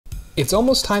It's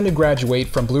almost time to graduate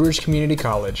from Blue Ridge Community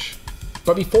College.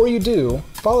 But before you do,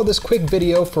 follow this quick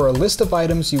video for a list of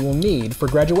items you will need for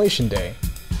graduation day,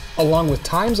 along with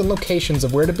times and locations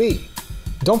of where to be.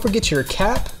 Don't forget your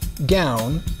cap,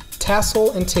 gown,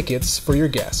 tassel, and tickets for your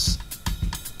guests.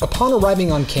 Upon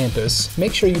arriving on campus,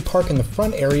 make sure you park in the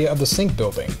front area of the Sync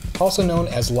building, also known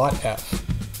as Lot F.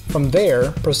 From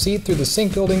there, proceed through the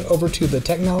Sync building over to the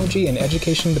Technology and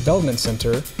Education Development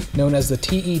Center, known as the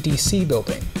TEDC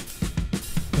building.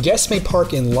 Guests may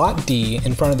park in Lot D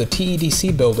in front of the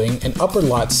TEDC building and upper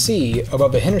Lot C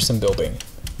above the Henderson building.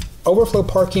 Overflow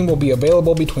parking will be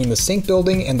available between the Sync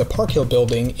building and the Park Hill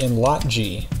building in Lot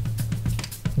G.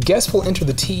 Guests will enter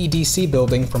the TEDC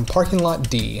building from parking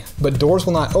lot D, but doors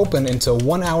will not open until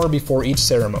 1 hour before each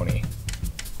ceremony.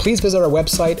 Please visit our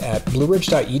website at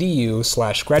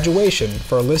blueridge.edu/graduation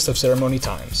for a list of ceremony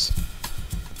times.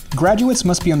 Graduates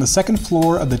must be on the second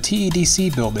floor of the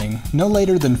TEDC building no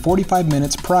later than 45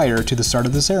 minutes prior to the start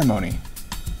of the ceremony.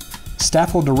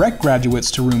 Staff will direct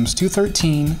graduates to rooms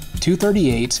 213,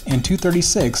 238, and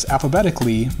 236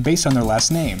 alphabetically based on their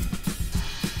last name.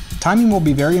 Timing will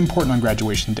be very important on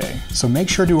graduation day, so make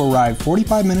sure to arrive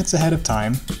 45 minutes ahead of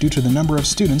time due to the number of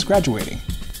students graduating.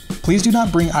 Please do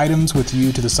not bring items with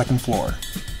you to the second floor.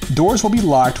 Doors will be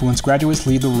locked once graduates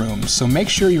leave the room, so make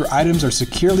sure your items are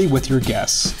securely with your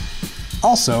guests.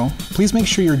 Also, please make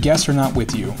sure your guests are not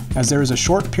with you, as there is a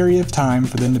short period of time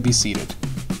for them to be seated.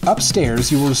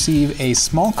 Upstairs, you will receive a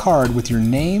small card with your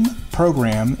name,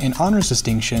 program, and honors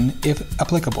distinction, if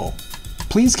applicable.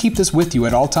 Please keep this with you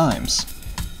at all times.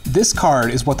 This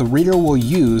card is what the reader will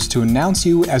use to announce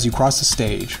you as you cross the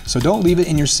stage, so don't leave it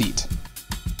in your seat.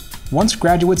 Once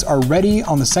graduates are ready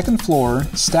on the second floor,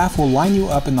 staff will line you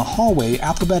up in the hallway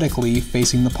alphabetically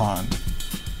facing the pond.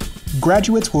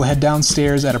 Graduates will head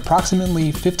downstairs at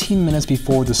approximately 15 minutes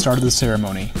before the start of the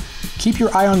ceremony. Keep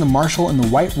your eye on the marshal in the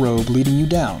white robe leading you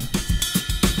down.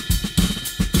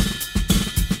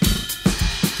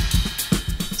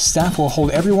 Staff will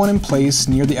hold everyone in place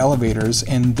near the elevators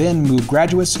and then move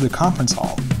graduates to the conference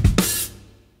hall.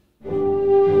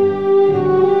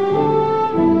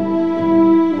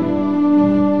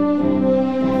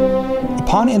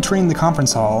 Upon entering the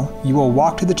conference hall, you will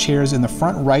walk to the chairs in the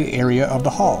front right area of the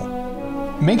hall.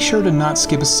 Make sure to not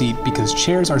skip a seat because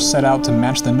chairs are set out to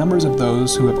match the numbers of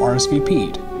those who have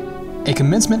RSVP'd. A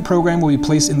commencement program will be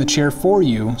placed in the chair for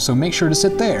you, so make sure to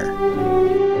sit there.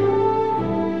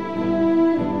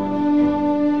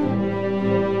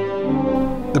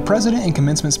 The president and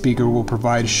commencement speaker will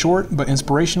provide short but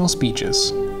inspirational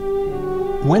speeches.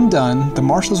 When done, the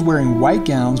marshals wearing white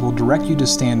gowns will direct you to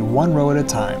stand one row at a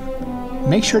time.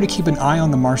 Make sure to keep an eye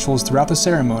on the marshals throughout the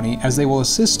ceremony as they will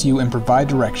assist you and provide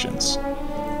directions.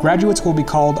 Graduates will be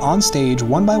called on stage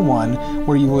one by one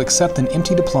where you will accept an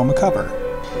empty diploma cover.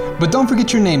 But don't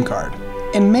forget your name card,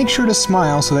 and make sure to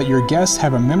smile so that your guests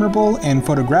have a memorable and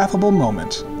photographable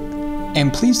moment.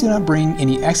 And please do not bring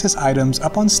any excess items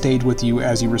up on stage with you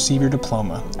as you receive your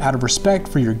diploma, out of respect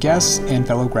for your guests and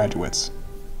fellow graduates.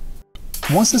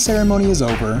 Once the ceremony is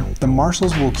over, the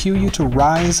marshals will cue you to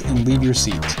rise and leave your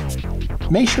seat.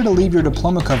 Make sure to leave your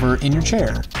diploma cover in your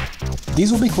chair.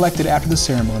 These will be collected after the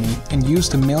ceremony and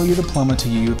used to mail your diploma to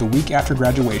you the week after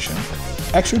graduation.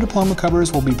 Extra diploma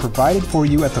covers will be provided for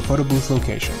you at the photo booth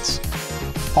locations.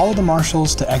 Follow the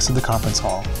marshals to exit the conference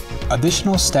hall.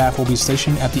 Additional staff will be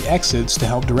stationed at the exits to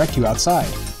help direct you outside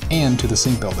and to the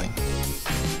Sync building.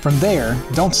 From there,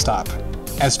 don't stop,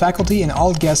 as faculty and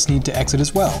all guests need to exit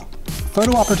as well.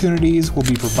 Photo opportunities will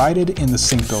be provided in the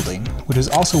Sync building, which is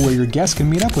also where your guests can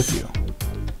meet up with you.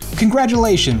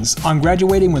 Congratulations on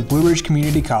graduating with Blue Ridge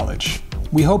Community College.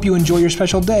 We hope you enjoy your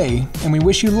special day, and we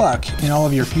wish you luck in all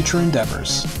of your future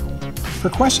endeavors. For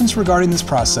questions regarding this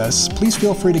process, please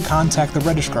feel free to contact the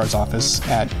Registrar's Office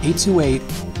at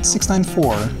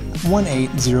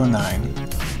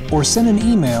 828-694-1809 or send an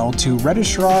email to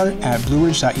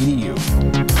registrar@blueridge.edu.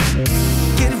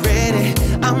 Get ready,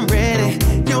 I'm ready,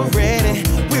 you're ready,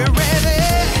 we're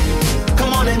ready.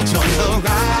 Come on and join the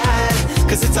ride,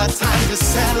 'cause it's our time to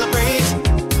celebrate.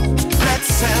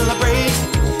 Let's celebrate,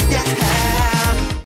 yeah.